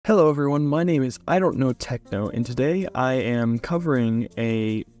Hello everyone, my name is I Don't Know Techno, and today I am covering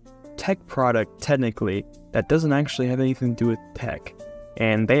a tech product, technically, that doesn't actually have anything to do with tech.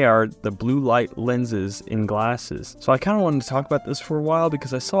 And they are the blue light lenses in glasses. So I kind of wanted to talk about this for a while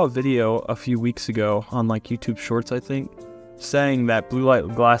because I saw a video a few weeks ago on like YouTube Shorts, I think, saying that blue light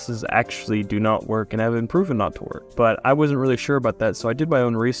glasses actually do not work and have been proven not to work. But I wasn't really sure about that, so I did my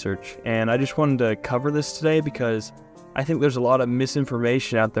own research, and I just wanted to cover this today because I think there's a lot of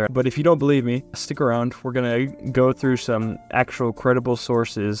misinformation out there. But if you don't believe me, stick around. We're gonna go through some actual credible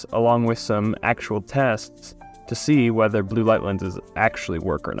sources along with some actual tests to see whether blue light lenses actually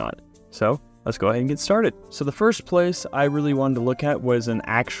work or not. So let's go ahead and get started. So the first place I really wanted to look at was an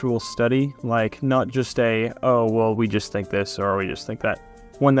actual study, like not just a, oh, well, we just think this or we just think that.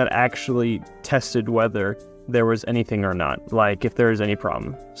 One that actually tested whether there was anything or not, like if there is any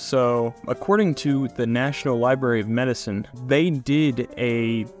problem. So according to the National Library of Medicine, they did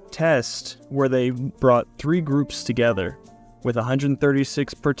a test where they brought 3 groups together with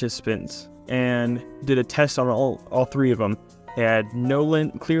 136 participants and did a test on all 3 of them. They had no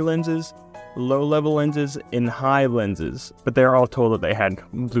clear lenses, low level lenses, and high lenses, but they're all told that they had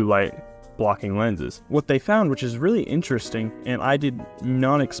blue light blocking lenses. What they found, which is really interesting and I did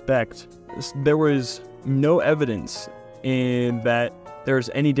not expect, there was no evidence in that there's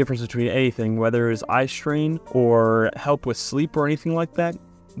any difference between anything, whether it was eye strain or help with sleep or anything like that.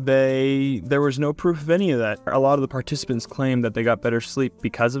 There was no proof of any of that. A lot of the participants claimed that they got better sleep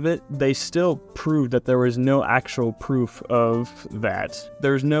because of it. They still proved that there was no actual proof of that.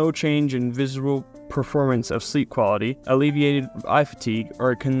 There's no change in visual performance of sleep quality, alleviated eye fatigue,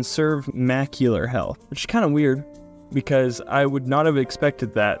 or conserved macular health, which is kind of weird because I would not have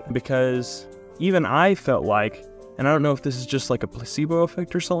expected that, because even I felt like, and I don't know if this is just like a placebo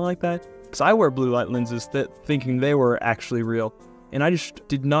effect or something like that, because I wear blue light lenses thinking they were actually real, and I just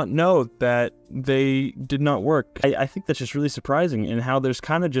did not know that they did not work. I think that's just really surprising, and how there's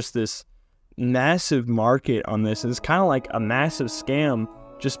kind of just this massive market on this, and it's kind of like a massive scam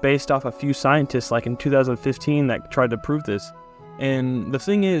just based off a few scientists like in 2015 that tried to prove this. And the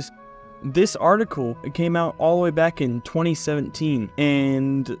thing is, this article, it came out all the way back in 2017,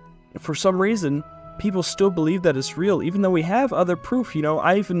 and for some reason, people still believe that it's real, even though we have other proof. You know,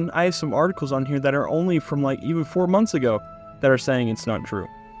 I have some articles on here that are only from like even 4 months ago that are saying it's not true.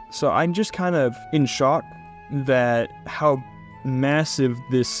 So I'm just kind of in shock that how massive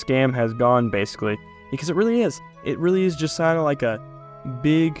this scam has gone, basically, because it really is. It really is just kind of like a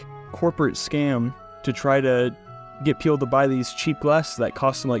big corporate scam to try to get people to buy these cheap glasses that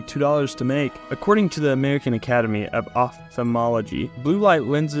cost them like $2 to make. According to the American Academy of Ophthalmology, blue light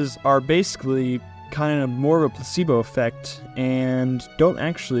lenses are basically kind of more of a placebo effect and don't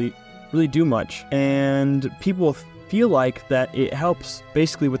actually really do much. And people feel like that it helps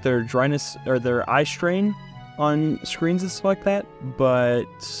basically with their dryness or their eye strain on screens and stuff like that, but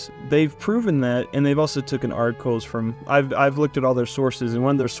they've proven that, and they've also taken articles from, I've looked at all their sources, and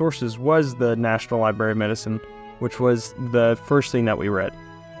one of their sources was the National Library of Medicine, which was the first thing that we read.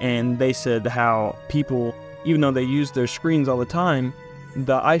 And they said how people, even though they use their screens all the time,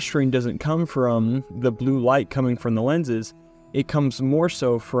 the eye strain doesn't come from the blue light coming from the lenses. It comes more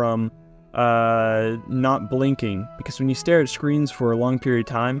so from not blinking. Because when you stare at screens for a long period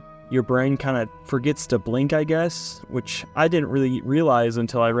of time, your brain kind of forgets to blink, I guess, which I didn't really realize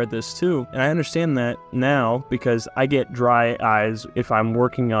until I read this too. And I understand that now because I get dry eyes if I'm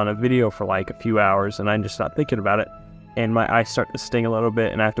working on a video for like a few hours and I'm just not thinking about it, and my eyes start to sting a little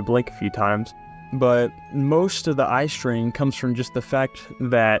bit and I have to blink a few times. But most of the eye strain comes from just the fact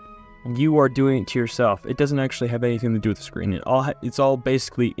that you are doing it to yourself. It doesn't actually have anything to do with the screen. It's all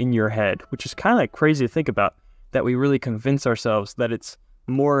basically in your head, which is kind of like crazy to think about, that we really convince ourselves that it's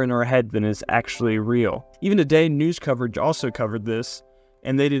more in our head than is actually real. Even today, news coverage also covered this,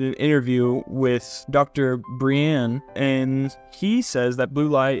 and they did an interview with Dr. Brian, and he says that blue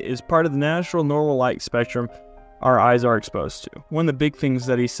light is part of the natural normal light spectrum our eyes are exposed to. One of the big things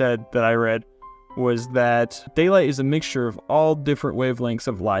that he said that I read was that daylight is a mixture of all different wavelengths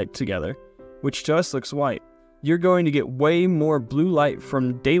of light together, which to us looks white. You're going to get way more blue light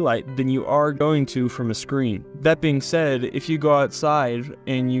from daylight than you are going to from a screen. That being said, if you go outside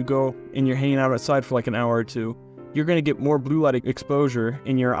and you're hanging out outside for like an hour or two, you're going to get more blue light exposure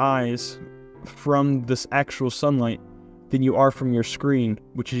in your eyes from this actual sunlight than you are from your screen,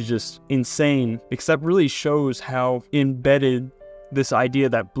 which is just insane, because that really shows how embedded this idea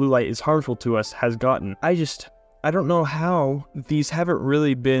that blue light is harmful to us has gotten. I don't know how these haven't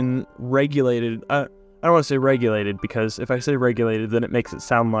really been regulated. I don't want to say regulated, because if I say regulated, then it makes it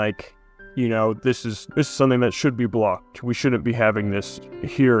sound like you know, this is something that should be blocked. We shouldn't be having this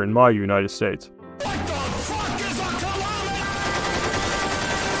here in my United States.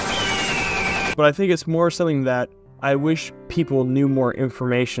 But I think it's more something that I wish people knew more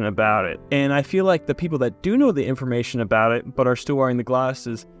information about it. And I feel like the people that do know the information about it, but are still wearing the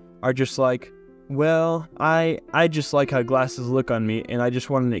glasses, are just like, well, I just like how glasses look on me, and I just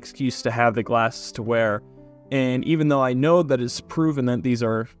want an excuse to have the glasses to wear. And even though I know that it's proven that these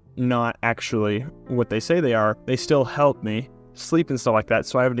are not actually what they say they are, they still help me sleep and stuff like that,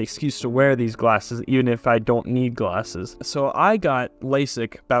 so I have an excuse to wear these glasses even if I don't need glasses. So I got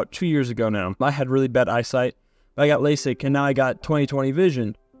LASIK about 2 years ago now. I had really bad eyesight. I got LASIK, and now I got 20/20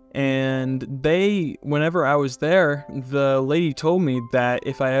 vision. And whenever I was there, the lady told me that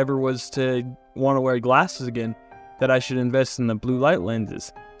if I ever was to want to wear glasses again, that I should invest in the blue light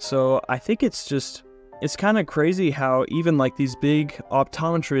lenses. So I think it's kind of crazy how even like these big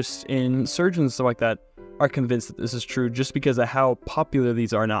optometrists and surgeons and stuff like that are convinced that this is true just because of how popular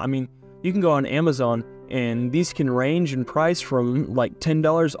these are now. I mean, you can go on Amazon and these can range in price from like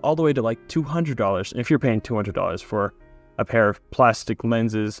 $10 all the way to like $200. And if you're paying $200 for a pair of plastic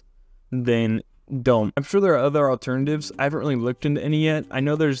lenses, then don't. I'm sure there are other alternatives. I haven't really looked into any yet. I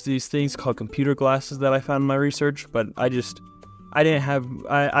know there's these things called computer glasses that I found in my research, but I've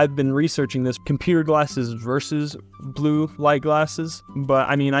been researching this computer glasses versus blue light glasses, but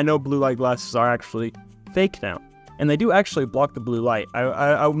I mean, I know blue light glasses are actually fake now, and they do actually block the blue light.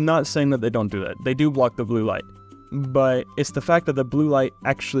 I'm not saying that they don't do that. They do block the blue light, but it's the fact that the blue light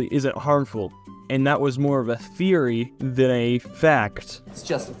actually isn't harmful, and that was more of a theory than a fact. It's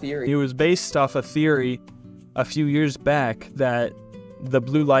just a theory. It was based off a theory a few years back that the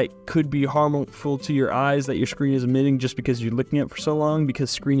blue light could be harmful to your eyes that your screen is emitting just because you're looking at it for so long, because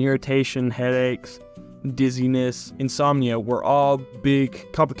screen irritation, headaches, dizziness, insomnia were all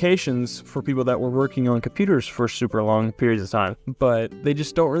big complications for people that were working on computers for super long periods of time. But they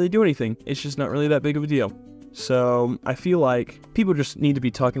just don't really do anything. It's just not really that big of a deal. So I feel like people just need to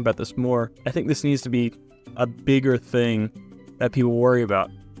be talking about this more. I think this needs to be a bigger thing that people worry about,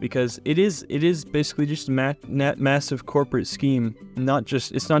 because it is basically just a massive corporate scheme.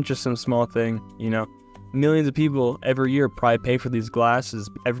 It's not just some small thing, you know. Millions of people every year probably pay for these glasses.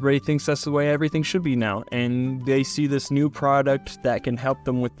 Everybody thinks that's the way everything should be now, and they see this new product that can help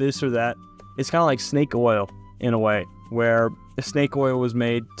them with this or that. It's kind of like snake oil in a way, where the snake oil was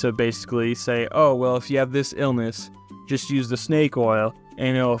made to basically say, oh, well, if you have this illness, just use the snake oil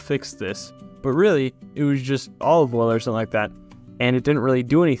and it'll fix this. But really, it was just olive oil or something like that, and it didn't really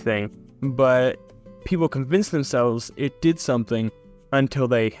do anything. But people convinced themselves it did something until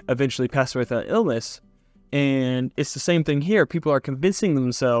they eventually passed away with that illness. And it's the same thing here. People are convincing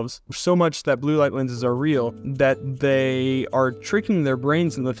themselves so much that blue light lenses are real that they are tricking their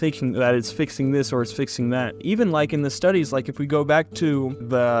brains into thinking that it's fixing this or it's fixing that. Even like in the studies, like if we go back to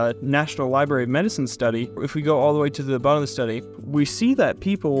the National Library of Medicine study, if we go all the way to the bottom of the study, we see that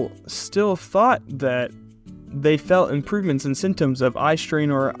people still thought that they felt improvements in symptoms of eye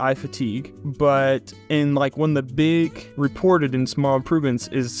strain or eye fatigue, but in like one of the big reported and small improvements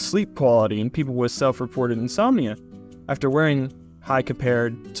is sleep quality in people with self-reported insomnia after wearing high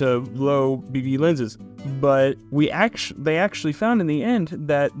compared to low BB lenses. But they actually found in the end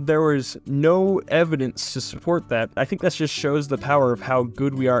that there was no evidence to support that. I think that just shows the power of how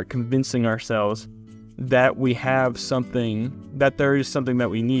good we are at convincing ourselves that we have something, that there is something that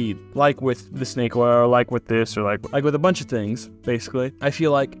we need, like with the snake oil, like with this, or like with a bunch of things, basically. I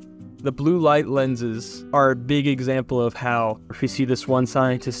feel like the blue light lenses are a big example of how, if we see this one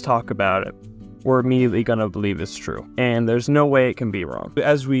scientist talk about it, we're immediately gonna believe it's true. And there's no way it can be wrong.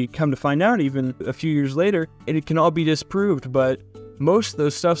 As we come to find out, even a few years later, it can all be disproved, but most of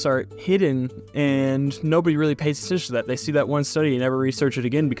those stuffs are hidden and nobody really pays attention to that. They see that one study and never research it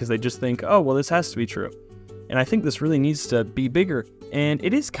again because they just think, oh, well, this has to be true. And I think this really needs to be bigger. And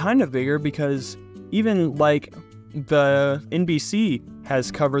it is kind of bigger because even like the NBC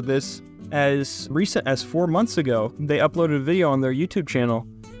has covered this as recent as 4 months ago. They uploaded a video on their YouTube channel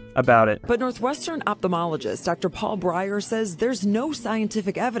about it. But Northwestern ophthalmologist Dr. Paul Breyer says there's no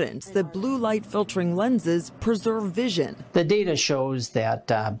scientific evidence that blue light filtering lenses preserve vision. The data shows that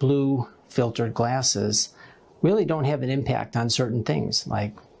blue filtered glasses really don't have an impact on certain things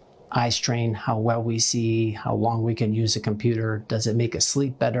like eye strain, how well we see, how long we can use a computer, does it make us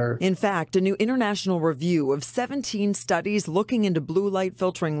sleep better? In fact, a new international review of 17 studies looking into blue light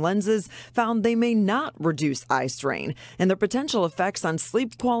filtering lenses found they may not reduce eye strain, and their potential effects on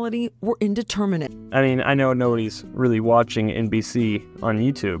sleep quality were indeterminate. I mean, I know nobody's really watching NBC on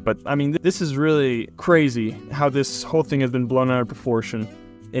YouTube, but I mean, this is really crazy how this whole thing has been blown out of proportion.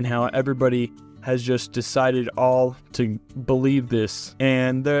 and how everybody has just decided all to believe this.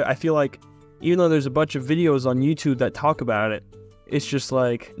 And I feel like even though there's a bunch of videos on YouTube that talk about it, it's just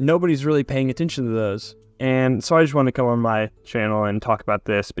like nobody's really paying attention to those. And so I just want to come on my channel and talk about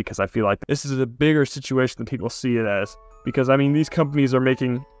this because I feel like this is a bigger situation than people see it as. Because, I mean, these companies are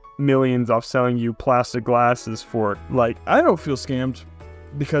making millions off selling you plastic glasses for, like, I don't feel scammed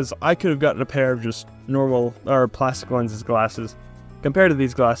because I could have gotten a pair of just normal or plastic lenses glasses compared to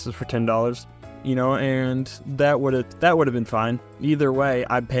these glasses for $10, you know, and that would have been fine. Either way,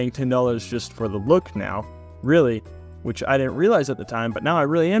 I'm paying $10 just for the look now, really, which I didn't realize at the time, but now I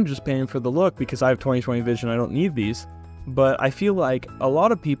really am just paying for the look because I have 20/20 vision. I don't need these. But I feel like a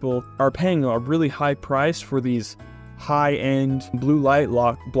lot of people are paying a really high price for these high-end blue light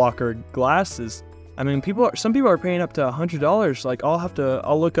blocker glasses. I mean, some people are paying up to $100. Like,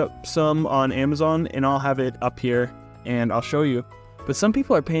 I'll look up some on Amazon and I'll have it up here and I'll show you. But some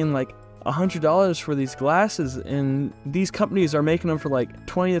people are paying like $100 for these glasses, and these companies are making them for like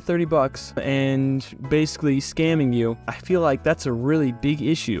 20 to 30 bucks and basically scamming you. I feel like that's a really big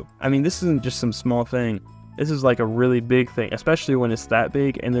issue. I mean, this isn't just some small thing. This is like a really big thing, especially when it's that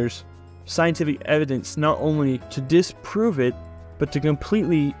big and there's scientific evidence not only to disprove it, but to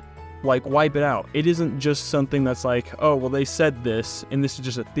completely like wipe it out. It isn't just something that's like, oh, well, they said this and this is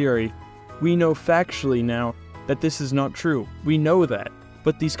just a theory. We know factually now that this is not true. We know that.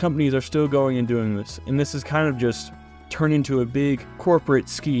 But these companies are still going and doing this. And this is kind of just turned into a big corporate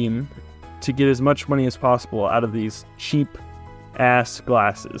scheme to get as much money as possible out of these cheap ass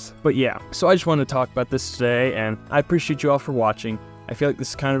glasses. But yeah, so I just wanted to talk about this today, and I appreciate you all for watching. I feel like this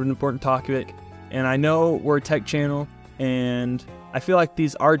is kind of an important topic, and I know we're a tech channel, and I feel like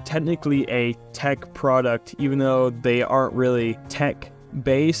these are technically a tech product, even though they aren't really tech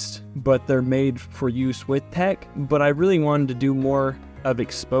based, but they're made for use with tech. But I really wanted to do more of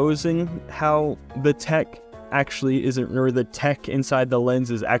exposing how the tech actually isn't, or the tech inside the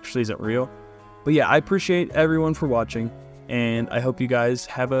lenses actually isn't real. But yeah, I appreciate everyone for watching, and I hope you guys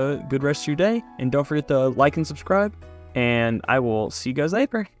have a good rest of your day, and don't forget to like and subscribe, and I will see you guys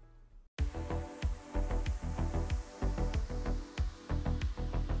later.